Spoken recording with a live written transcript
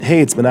Hey,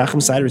 it's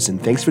Menachem Siderson.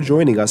 Thanks for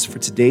joining us for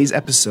today's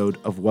episode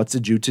of What's a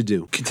Jew to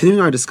Do? Continuing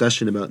our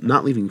discussion about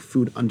not leaving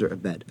food under a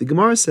bed. The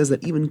Gemara says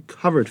that even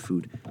covered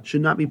food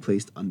should not be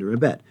placed under a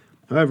bed.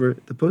 However,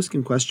 the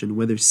poskim question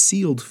whether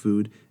sealed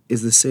food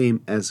is the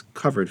same as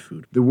covered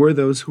food. There were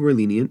those who were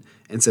lenient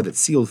and said that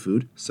sealed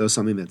food, so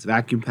something that's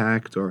vacuum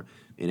packed or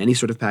in any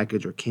sort of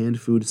package or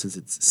canned food, since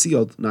it's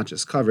sealed, not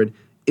just covered,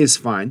 is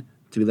fine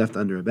to be left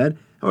under a bed.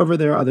 However,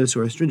 there are others who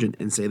are stringent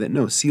and say that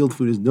no, sealed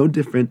food is no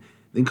different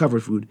than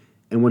covered food,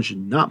 and one should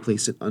not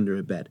place it under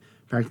a bed.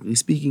 Practically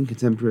speaking,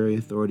 contemporary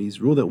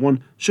authorities rule that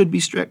one should be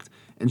strict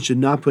and should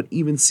not put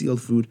even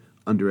sealed food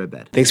under a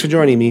bed. Thanks for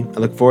joining me. I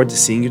look forward to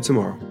seeing you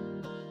tomorrow.